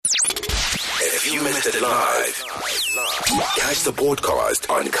broadcasted live. Catch the podcast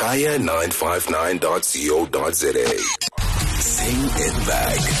on kaya959.co.za. Sing it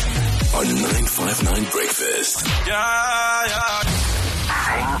back on 959 Breakfast. Sing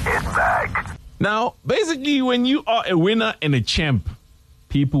it back. Now, basically, when you are a winner and a champ,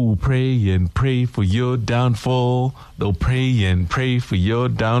 people will pray and pray for your downfall. They'll pray and pray for your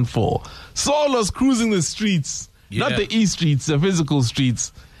downfall. Saul was cruising the streets, not the E streets, the physical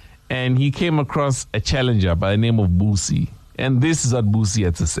streets, and he came across a challenger by the name of Busi. And this is what Busi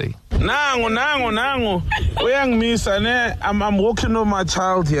had to say. Nango. Uyangimisa ne. I'm walking on my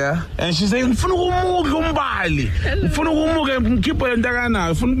child here, and she's saying, "Ngifuna ukumuka umbali. Ngifuna ukumuka ngikipho lentakana.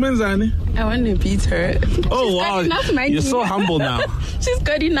 Ngifuna ukwenzani?" I want to beat her. Oh wow, you're so humble now. She's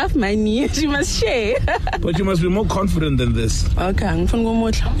got enough money. She must share. But you must be more confident than this. Okay, ngifuna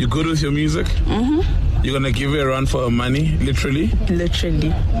ukumutla. You good with your music? You're gonna give her a run for her money, literally?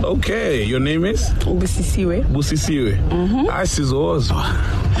 Literally. Okay, your name is? Busisiwe. Busisiwe.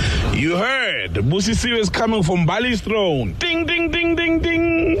 You heard. Busisiwe is coming from Bali's throne. Ding, ding, ding, ding,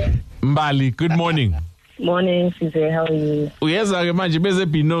 ding. Mbali, good morning. Morning, Cesar. How are you? Uyeza manje beze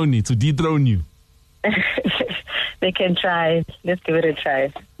Binoni to dethrone you. They can try. Let's give it a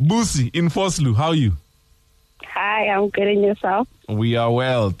try. Busi in Foslu, how are you? Hi, I'm good. And yourself? We are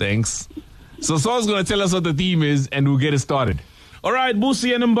well, thanks. So Saul's going to tell us what the theme is, and we'll get it started. All right,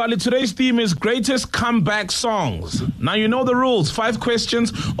 Busi and Mbali, today's theme is greatest comeback songs. Now, you know the rules. 5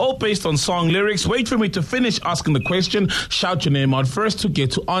 questions, all based on song lyrics. Wait for me to finish asking the question. Shout your name out first to get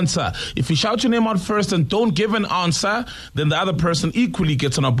to answer. If you shout your name out first and don't give an answer, then the other person equally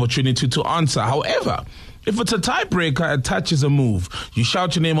gets an opportunity to answer. However, if it's a tiebreaker, a touch is a move. You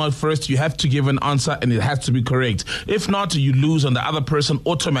shout your name out first, you have to give an answer, and it has to be correct. If not, you lose and the other person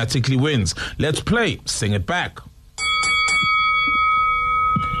automatically wins. Let's play. Sing it back.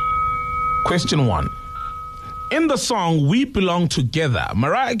 Question 1. In the song We Belong Together,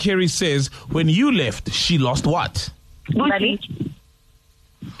 Mariah Carey says, when you left, she lost what? Buddy.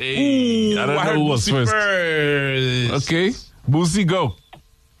 Hey, I don't know who was first. Okay, Busi, go.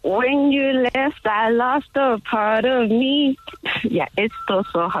 When you left, I lost a part of me. Yeah, it's still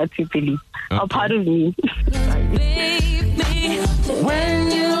so hard to believe. A part of me. Baby,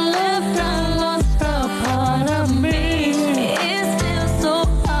 when you left, I lost a part of me. It's still so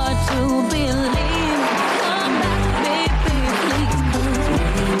hard to believe. Come back, baby, please, 'cause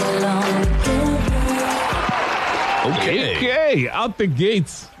we belong together. Okay, out the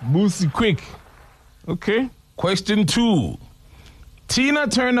gates, Busi, quick. Okay. Question 2. Tina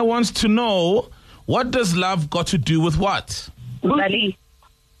Turner wants to know, what does love got to do with what? Buddy.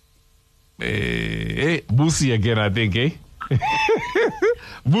 Hey, Busi again, I think, eh?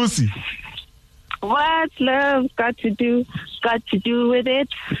 Busi. What's love got to do with it?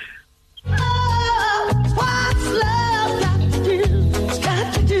 What's love got to do?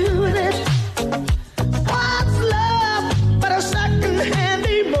 Got to do with it. What's love but a second-hand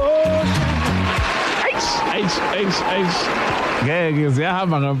emotion?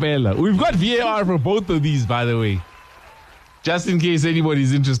 We've got VAR for both of these, by the way. Just in case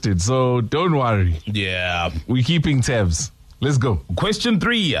anybody's interested. So don't worry. Yeah. We're keeping tabs. Let's go. Question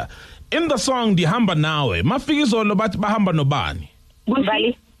 3. In the song Dihamba Nawe, mafikizolo bathi bahamba nobani?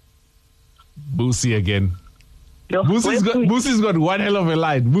 Buddy. Busi again. No, Busi's got one hell of a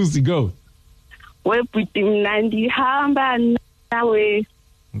line. Busi, go. Weputi mnandi hamba nawe.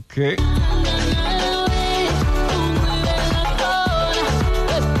 Okay.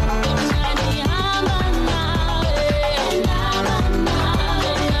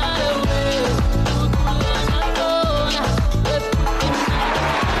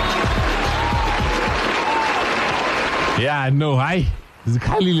 Yeah, no, hi. Is it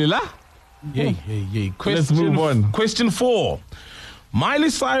Kali Lila? Yay. Let's move on. Question 4. Miley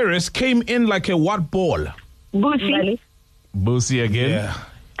Cyrus came in like a what ball? Busi. Busi again. Yeah.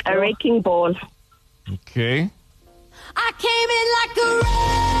 A wrecking ball. Okay. I came in like a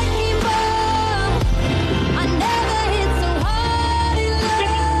wrecking ball. I never hit so hard in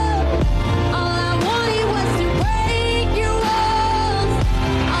love. All I wanted was to break your walls.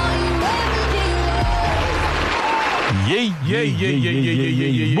 All you ever did was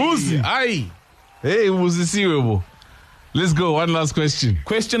Busi. Aye. Hey, Busi Siwebo. Let's go. One last question.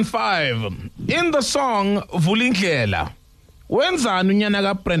 Question 5. In the song Vulindlela, wenzani unyana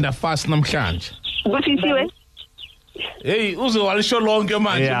kaBrenda Fassie namhlanje? Busisiwe. Hey, uzowalisho lonke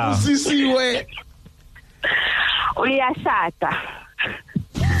manje. Yeah. Busisiwe. Uyashada.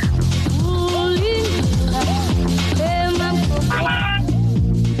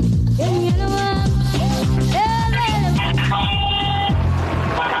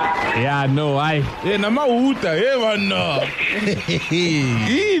 Yeah, no, I. Nama uta, no.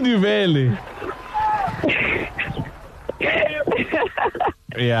 Ini vele.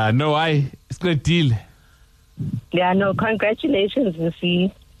 Yeah, no, I. It's good deal. Yeah, no, congratulations,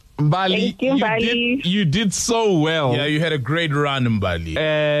 Lucy. Mbali, Thank you, Mbali. you did so well. Yeah, you had a great run, Mbali.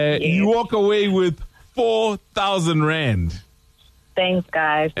 You walk away with 4,000 rand. Thanks,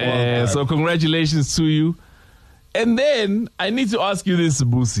 guys. So congratulations to you. And then I need to ask you this,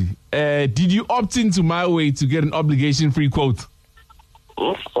 Busi. Did you opt into My Way to get an obligation-free quote?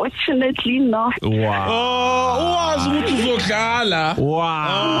 Unfortunately, not. Wow.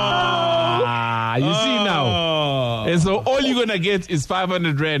 Wow. You see now. And so all you're going to get is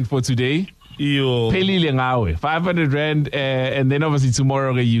 500 rand for today. Pelile ngawe. 500 rand. And then obviously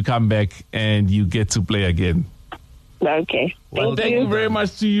tomorrow you come back and you get to play again. Okay. Well, thank you very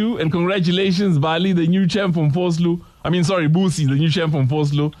much to you. And congratulations, Bali, the new champ from Vosloo. Busi, the new champ from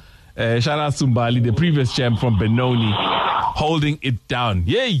Vosloo. Shout out to Bali, the previous champ from Benoni, holding it down.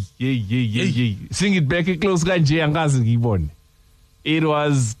 Yay. Sing it back close. It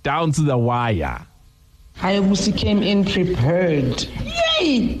was down to the wire. Hayabusi came in prepared.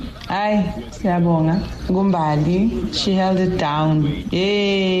 Yay! Ay, siyabonga. Ngumbali, she held it down.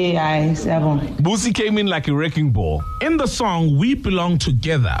 Yay! Ay, siyabonga. Busi came in like a wrecking ball. In the song We Belong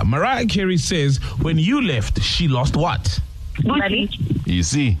Together, Mariah Carey says, when you left, she lost what? Buddy. You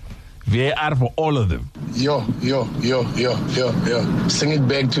see, VAR for all of them. Yo. Sing it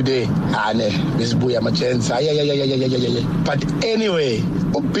back today. Miss Buya, my chance. But anyway,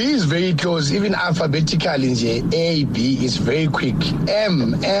 B is very close, even alphabetically. A, B is very quick.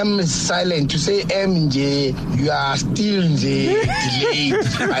 M is silent. To say M, you are still delayed.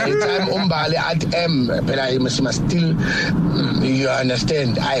 By the time Umbali at M, but I must still, you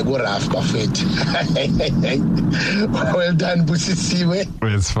understand, I go rough of it. Well done, Busisiwe.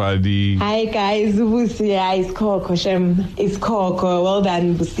 It's funny. Hi guys, Busi. It's Coco. It's Coco. Well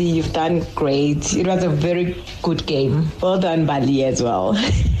done, Busi. You've done great. It was a very good game. Well done, Bali, as well.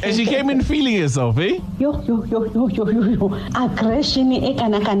 And she came in feeling herself, eh? Yo. Aggression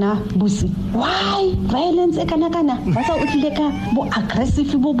ekanakana Busi. Why? Violence ekanakana. Basa utileka bo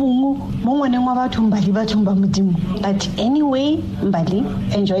aggressive bo bungu. Mo ngwane ngwa batho mbali bathumba modimo. But anyway, Mbali,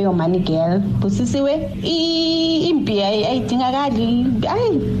 enjoy your money, girl. Busi siwe. Impi ayidingakali.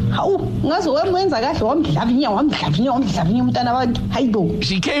 Ay, hawu. Ngazo wemwenza kahle wamdlavinya umntana abantu. Hayibo.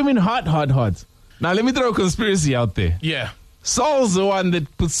 She came in hot. Now let me throw a conspiracy out there. Yeah. Saul's the one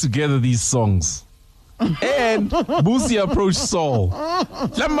that puts together these songs. And Busi approached Saul. And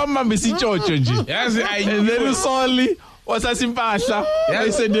then Saul was asimpahla.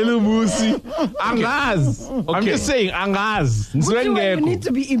 I said, Busi. Angaz. I'm just saying, angaz. You need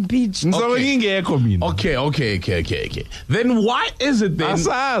to be impeached. Okay. Then why is it then?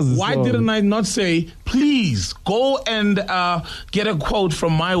 Why didn't I not say, please go and get a quote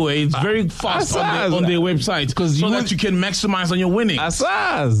from My Way? It's very fast on their website so that you can maximize on your winnings.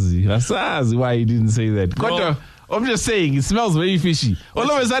 Asazi. Why you didn't say that? I'm just saying, it smells very fishy.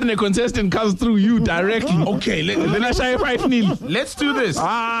 All of a sudden, a contestant comes through you directly. Okay, let's do this.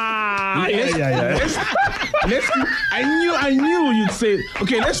 I knew you'd say.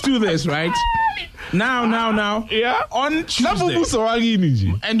 Okay, let's do this, right? Now. Yeah. On Tuesday.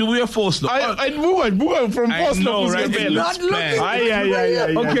 And we are forced. I move from I know, right? Not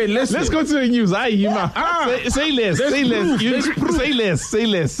looking. Okay, let's go to the news. Say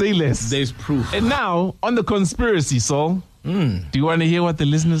less. There's proof. And now, on the conspiracy, Saul, do you want to hear what the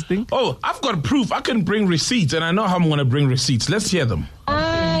listeners think? Oh, I've got proof. I can bring receipts, and I know how I'm going to bring receipts. Let's hear them.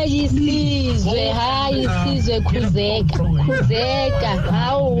 Isizwe khuzeka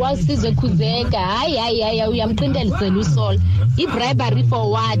hawu wasizwe khuzeka hayi uyamqindelisela uSol ibribery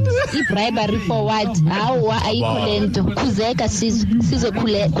for what hawu ayikho lento khuzeka sizwe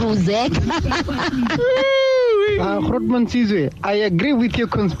khuzeka. Grootman Sizwe, I agree with your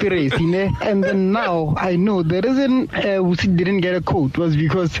conspiracy, ne? And then now I know the reason Busi didn't get a quote was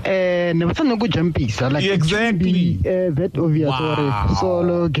because never no go jumpisa. Like exactly that obvious. Wow.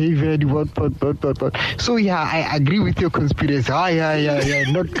 Solo gave her the what. So yeah, I agree with your conspiracy. Yeah,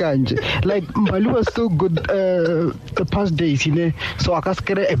 not kanj. Like Mbalu was so good the past days, you know. So I can't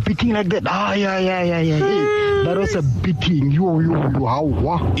a beating like that. Yeah. That was a beating. You.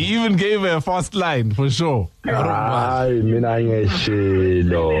 Wow. He even gave her a fast line for sure. Hayi mina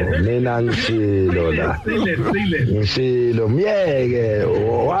ngishilo la ngishilo myeke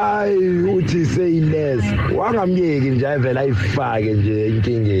why uthi say less wangamyeki nje avela ayifake nje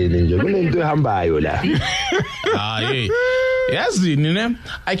inkingeni nje kunento ehambayo la. Yes, you know,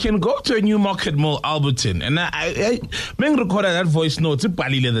 I can go to a New Market Mall, Alberton, and I recorded that voice note at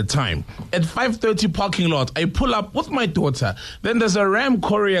the time. At 5:30 parking lot, I pull up with my daughter. Then there's a Ram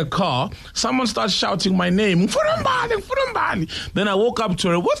Courier car. Someone starts shouting my name. Furumbali. Then I walk up to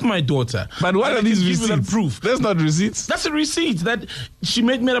her with my daughter. But what are these receipts? receipts? Proof. That's not receipts. That's a receipt that she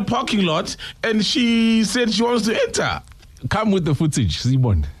met me at a parking lot, and she said she wants to enter. Come with the footage,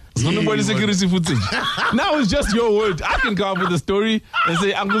 Simon. Nobody security footage. Now it's just your word. I can come up with a story and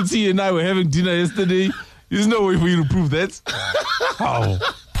say Uncle T and I were having dinner yesterday. There's no way for you to prove that. How?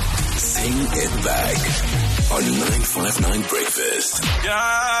 Sing it back on 959 Breakfast.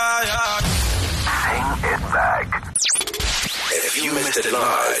 Yeah. Sing it back. If you missed it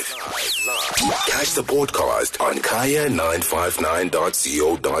live, catch the podcast on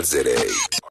kaya959.co.za.